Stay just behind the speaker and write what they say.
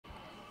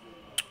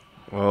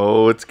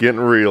Oh, it's getting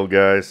real,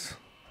 guys.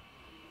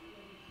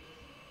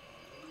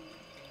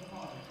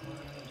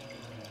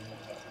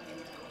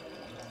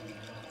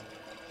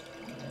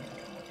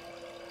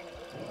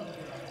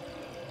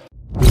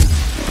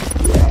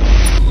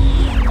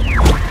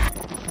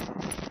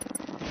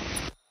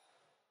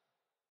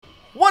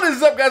 What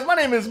is up, guys? My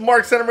name is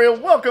Mark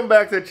Centermail. Welcome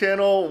back to the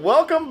channel.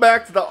 Welcome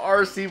back to the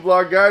RC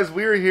vlog, guys.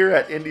 We are here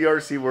at Indy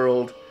RC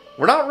World.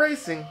 We're not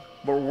racing,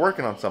 but we're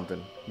working on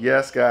something.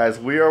 Yes, guys,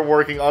 we are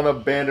working on a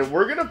Bandit.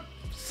 We're gonna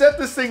set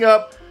this thing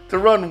up to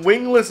run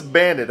wingless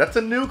Bandit. That's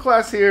a new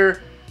class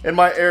here in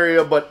my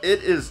area, but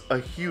it is a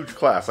huge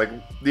class. Like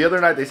the other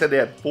night, they said they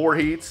had 4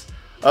 heats.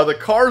 The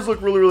cars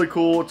look really, really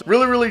cool. It's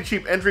really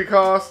cheap entry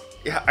cost.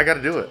 Yeah, I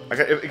gotta do it.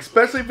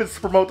 Especially if it's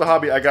to promote the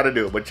hobby, I gotta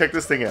do it. But check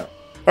this thing out.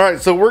 All right,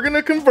 so we're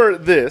gonna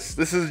convert this.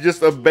 This is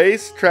just a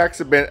base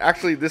Traxxas Bandit.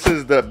 Actually, this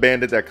is the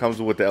Bandit that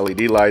comes with the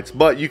LED lights,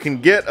 but you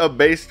can get a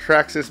base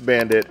Traxxas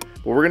Bandit.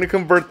 But we're gonna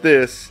convert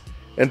this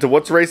into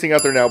what's racing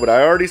out there now. But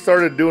I already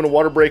started doing a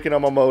water braking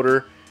on my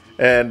motor,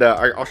 and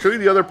I'll show you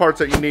the other parts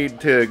that you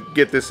need to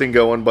get this thing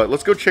going. But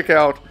let's go check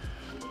out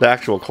the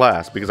actual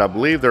class because I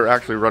believe they're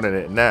actually running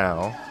it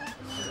now.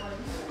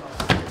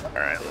 All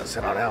right, let's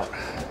head on out.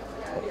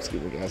 Oh,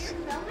 excuse me, guys.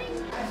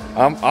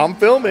 I'm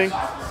filming.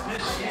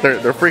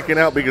 They're freaking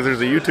out because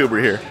there's a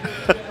YouTuber here.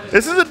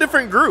 This is a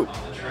different group.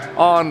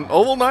 On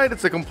Oval Night,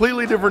 it's a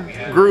completely different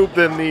group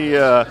than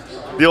the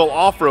old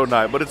off-road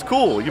night, but it's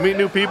cool. You meet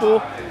new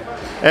people,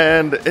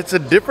 and it's a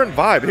different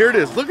vibe. Here it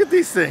is. Look at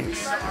these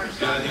things.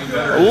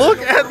 Look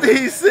at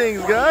these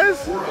things,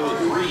 guys.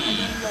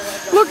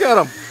 Look at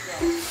them.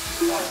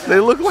 They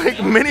look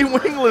like mini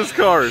wingless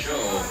cars.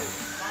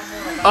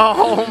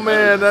 Oh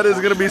man, that is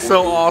gonna be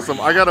so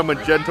awesome. I got a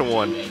magenta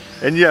one,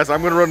 and yes,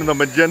 I'm gonna run the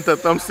magenta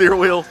thumb steer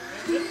wheel.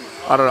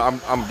 I don't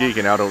know, I'm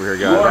geeking out over here,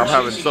 guys. I'm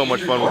having so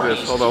much fun with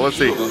this. Hold on, let's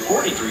see.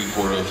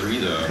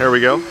 Here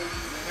we go.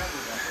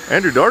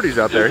 Andrew Darty's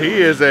out there.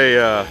 He is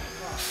a,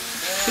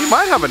 he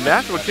might have a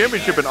national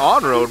championship in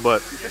on-road,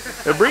 but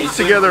it brings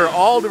together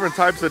all different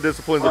types of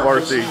disciplines of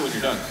RC.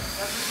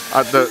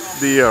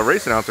 The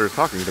race announcer is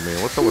talking to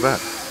me. What's up with that?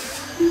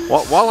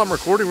 While I'm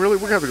recording, really,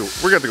 we're gonna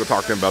have to go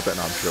talk to him about that.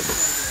 No, I'm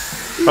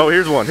just joking. Oh,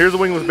 here's one. Here's a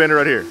wingless Bandit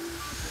right here.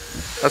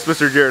 That's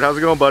Mr. Jared. How's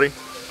it going, buddy?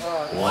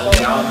 One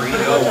down,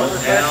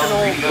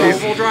 professional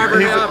oval driver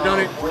now. I've done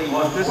it.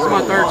 This is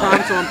my 3rd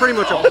time, so I'm pretty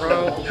much a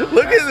pro.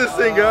 Look at this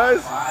thing,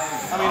 guys.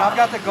 I mean, I've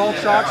got the gold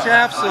shock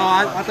shaft, so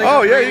I think.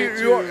 Oh yeah,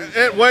 you are.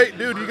 And wait,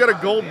 dude, you got a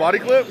gold body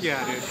clip?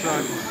 Yeah, dude. So,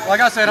 like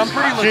I said, I'm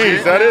pretty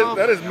legit. Jeez,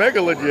 that is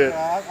mega legit.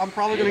 I'm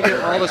probably gonna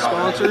get all the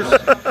sponsors.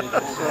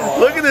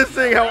 Look at this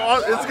thing.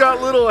 How it's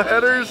got little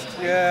headers.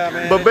 Yeah,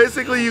 man. But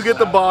basically, you get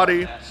the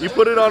body. You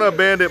put it on a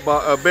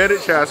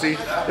Bandit chassis.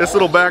 This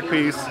little back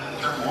piece.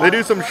 They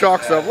do some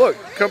shock stuff. Look,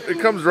 it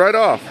comes right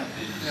off.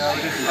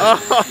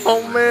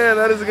 Oh man,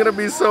 that is gonna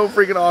be so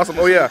freaking awesome.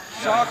 Oh yeah.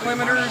 Shock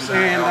limiters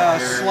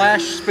and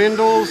slash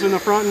spindles in the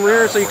front and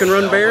rear, so you can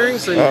run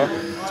bearings. And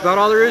that's about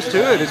all there is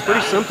to it. It's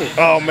pretty simple.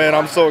 Oh man,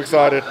 I'm so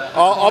excited.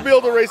 I'll be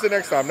able to race it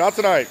next time. Not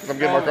tonight, because I'm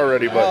getting my car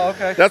ready.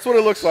 But that's what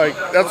it looks like.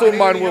 That's what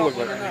mine will look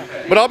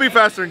like. But I'll be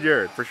faster than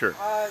Jared for sure.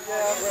 Yeah,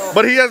 well,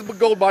 but he has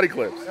gold body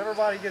clips.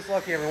 Everybody gets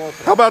lucky every once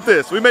in a while. How about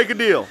this? We make a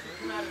deal.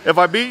 If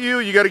I beat you,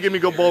 you got to give me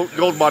gold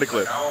body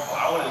clip.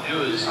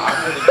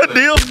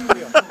 Deal?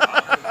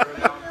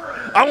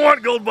 I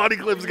want gold body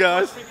clips,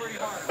 guys.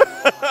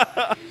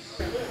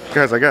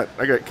 Guys, I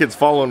got kids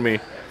following me,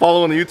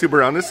 following the YouTuber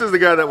around. This is the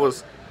guy that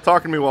was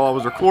talking to me while I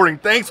was recording.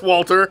 Thanks,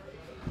 Walter.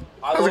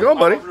 How's it going,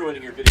 buddy?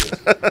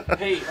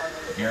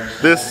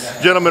 This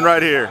gentleman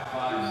right here.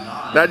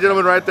 That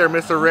gentleman right there,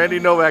 Mr. Randy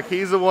Novak.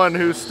 He's the one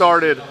who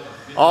started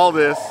all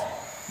this.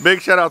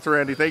 Big shout out to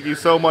Randy. Thank you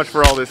so much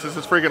for all this. This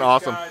is freaking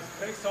awesome.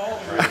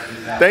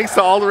 Thanks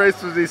to all the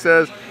racers, he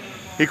says.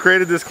 He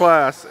created this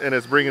class, and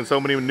it's bringing so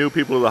many new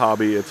people to the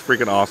hobby. It's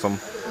freaking awesome.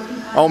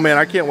 Oh man,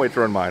 I can't wait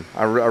to run mine.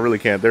 I really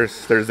can't.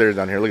 There's theirs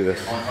down here. Look at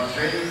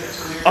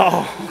this.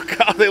 Oh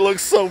god, they look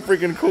so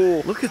freaking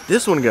cool. Look at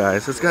this one,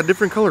 guys. It's got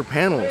different color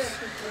panels.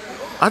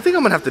 I think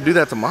I'm gonna have to do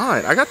that to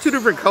mine. I got 2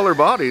 different color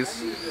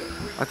bodies.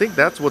 I think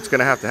that's what's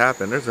gonna have to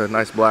happen. There's a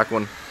nice black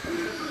one.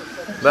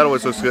 That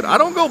always looks good. I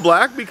don't go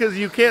black because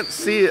you can't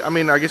see it. I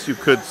mean, I guess you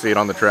could see it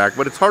on the track,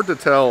 but it's hard to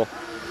tell.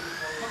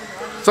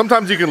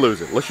 Sometimes you can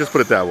lose it. Let's just put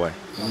it that way.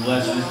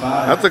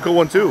 That's a cool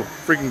one too.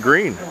 Freaking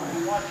green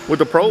with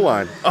the Pro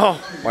line.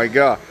 Oh my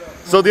god.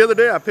 So the other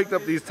day I picked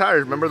up these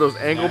tires. Remember those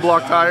angle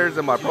block tires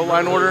in my Pro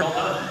line order?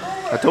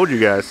 I told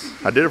you guys,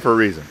 I did it for a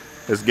reason.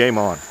 It's game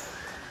on.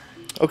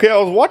 Okay, I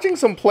was watching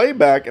some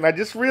playback and I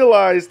just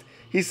realized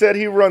he said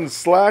he runs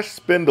slash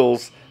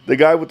spindles, the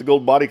guy with the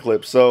gold body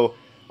clip. So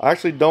I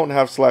actually don't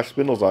have slash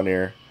spindles on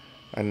here.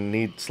 I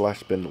need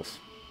slash spindles,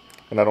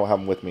 and I don't have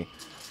them with me.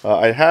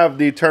 I have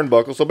the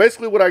turnbuckles. So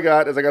basically what I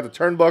got is I got the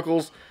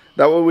turnbuckles.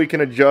 That way we can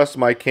adjust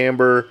my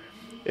camber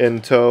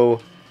in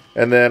tow.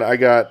 And then I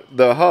got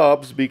the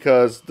hubs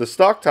because the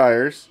stock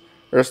tires,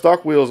 or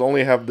stock wheels,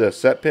 only have the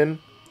set pin,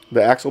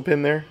 the axle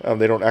pin there.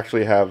 They don't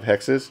actually have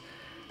hexes.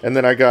 And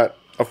then I got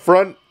a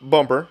front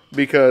bumper,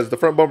 because the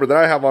front bumper that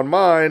I have on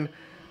mine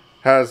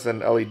has an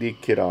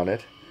LED kit on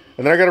it.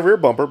 And then I got a rear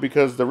bumper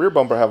because the rear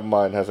bumper I have on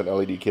mine has an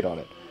LED kit on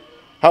it.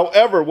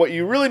 However, what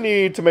you really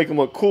need to make them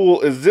look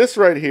cool is this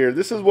right here.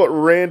 This is what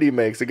Randy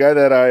makes, the guy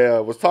that I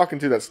was talking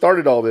to that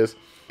started all this.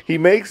 He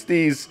makes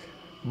these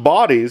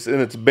bodies,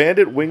 and it's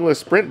Bandit wingless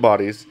sprint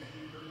bodies.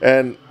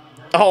 And,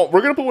 oh,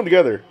 we're going to put one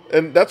together.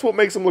 And that's what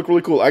makes them look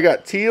really cool. I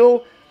got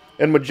teal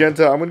and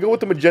magenta. I'm going to go with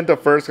the magenta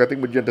first. I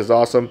think magenta's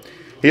awesome.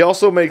 He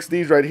also makes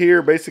these right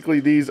here. Basically,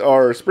 these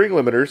are spring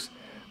limiters.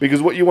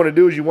 Because what you want to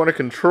do is you want to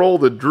control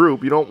the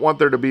droop. You don't want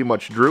there to be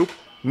much droop.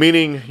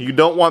 Meaning, you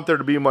don't want there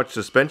to be much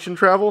suspension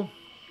travel.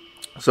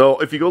 So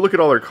if you go look at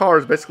all their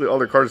cars, basically all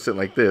their cars are sitting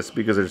like this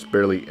because there's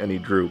barely any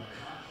droop.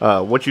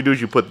 What you do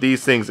is you put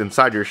these things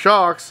inside your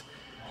shocks,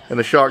 and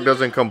the shock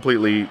doesn't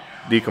completely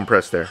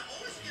decompress there.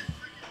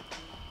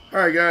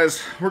 Alright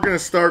guys, we're going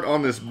to start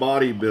on this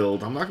body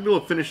build. I'm not going to be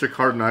able to finish the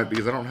car tonight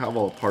because I don't have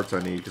all the parts I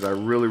need, because I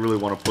really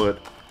want to put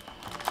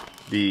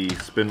the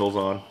spindles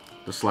on,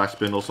 the slash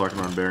spindle, so I can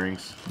run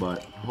bearings.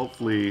 But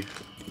hopefully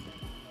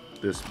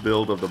this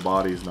build of the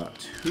body is not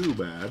too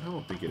bad. I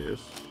don't think it is,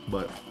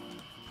 but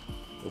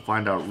we'll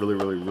find out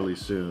really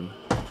soon.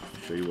 I'll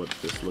show you what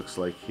this looks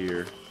like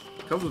here.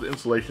 It comes with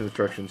installation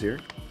instructions here.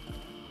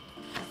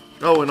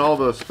 Oh, and all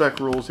the spec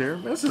rules here.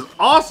 Man, this is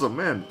awesome,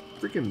 man.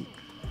 Freaking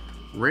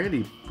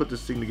Randy put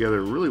this thing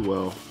together really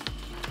well.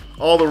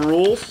 All the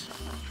rules.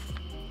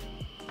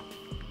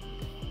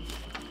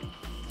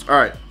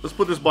 Alright, let's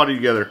put this body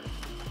together.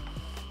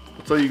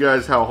 I'll tell you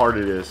guys how hard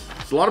it is.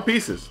 It's a lot of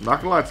pieces. I'm not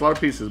gonna lie, it's a lot of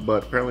pieces,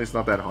 but apparently it's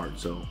not that hard,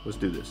 so let's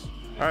do this.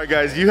 Alright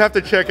guys, you have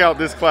to check out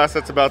this class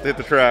that's about to hit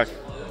the track.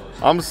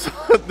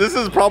 This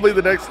is probably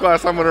the next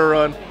class I'm gonna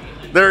run.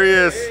 There he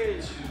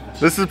is.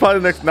 This is probably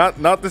the next,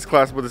 not this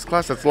class, but this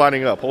class that's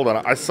lining up. Hold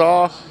on, I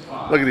saw,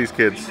 look at these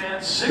kids.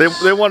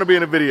 They want to be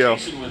in a video.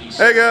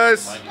 Hey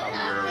guys.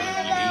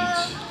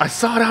 I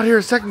saw it out here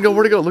a second ago.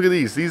 Where'd it go? Look at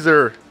these. These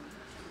are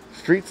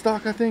street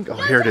stock, I think. Oh,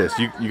 here it is.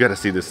 You got to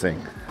see this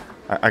thing.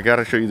 I got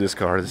to show you this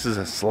car. This is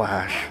a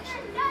Slash.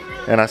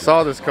 And I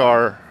saw this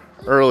car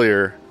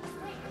earlier.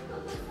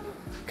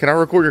 Can I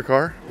record your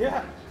car?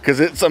 Yeah. Because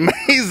it's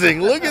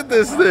amazing. Look at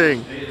this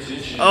thing.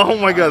 Oh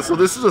my god. So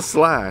this is a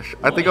Slash.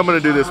 I think I'm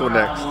going to do this one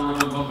next.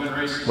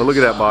 But look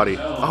at that body.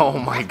 Oh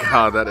my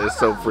god. That is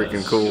so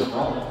freaking cool.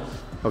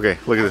 Okay.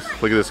 Look at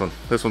this. Look at this one.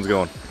 This one's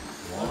going.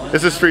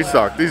 This is street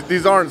stock.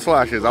 These aren't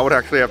Slashes. I would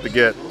actually have to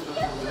get...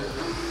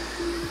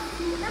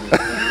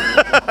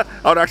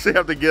 I would actually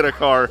have to get a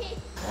car.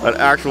 An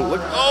actual...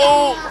 Look.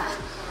 Oh!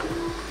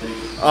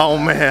 Oh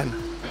man.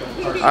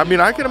 I mean,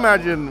 I can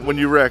imagine when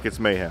you wreck, it's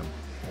mayhem.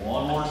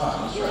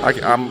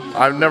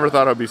 I've never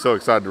thought I'd be so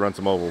excited to run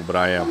some oval, but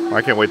I am.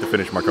 I can't wait to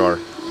finish my car.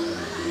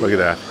 Look at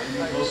that.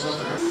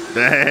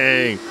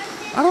 Dang.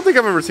 I don't think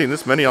I've ever seen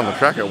this many on the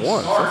track at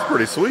once. That's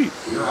pretty sweet.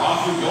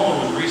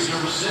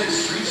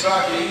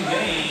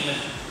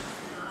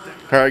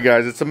 Alright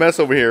guys, it's a mess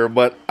over here,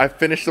 but I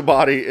finished the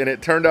body and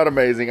it turned out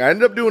amazing. I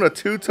ended up doing a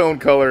two-tone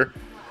color.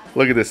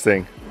 Look at this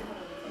thing.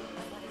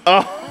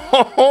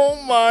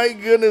 Oh my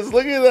goodness,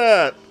 look at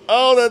that.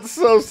 Oh, that's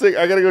so sick.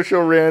 I gotta go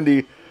show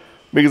Randy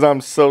because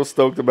I'm so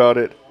stoked about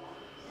it.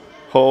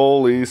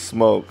 Holy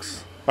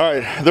smokes.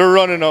 Alright, they're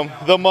running them.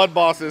 The mud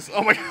bosses.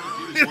 Oh my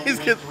god. These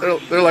kids,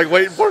 they're like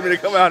waiting for me to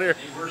come out here.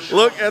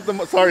 Look at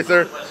the, sorry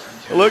sir.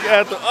 Look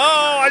at the,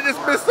 oh, I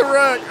just missed the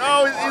wreck.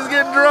 Oh, he's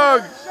getting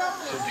drugged.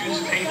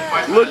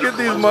 Look at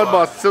these mud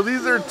bosses. So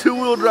these are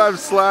two-wheel drive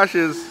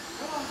Slashes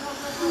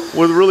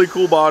with really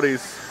cool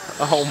bodies.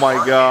 Oh my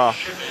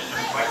gosh.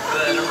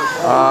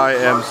 I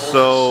am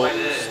so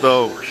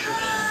stoked.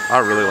 I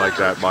really like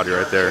that body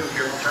right there.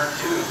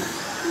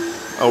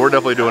 Oh, we're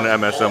definitely doing an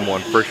MSM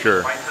one for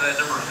sure.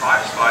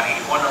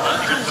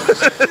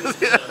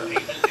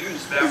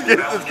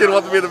 This kid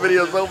wants to be in the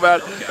video so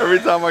bad every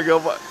time I go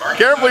by.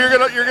 Careful,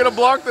 you're gonna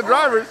block the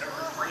drivers.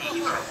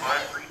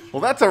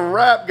 Well, that's a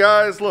wrap,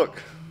 guys.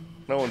 Look,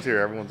 no one's here.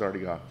 Everyone's already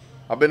gone.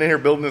 I've been in here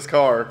building this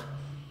car.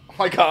 Oh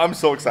my god, I'm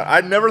so excited.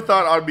 I never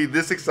thought I'd be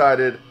this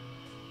excited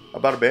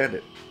about a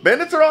Bandit.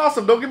 Bandits are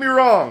awesome, don't get me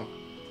wrong.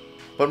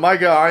 But my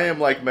god, I am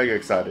like mega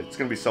excited. It's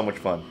gonna be so much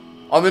fun.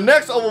 On the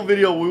next oval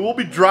video, we will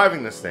be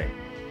driving this thing.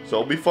 So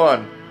it'll be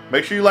fun.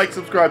 Make sure you like,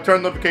 subscribe, turn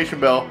on the notification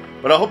bell.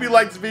 But I hope you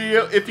liked this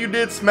video. If you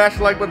did, smash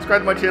the like button,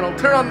 subscribe to my channel,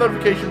 turn on the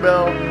notification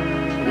bell.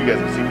 You guys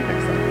will see me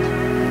next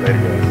time. Later,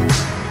 guys.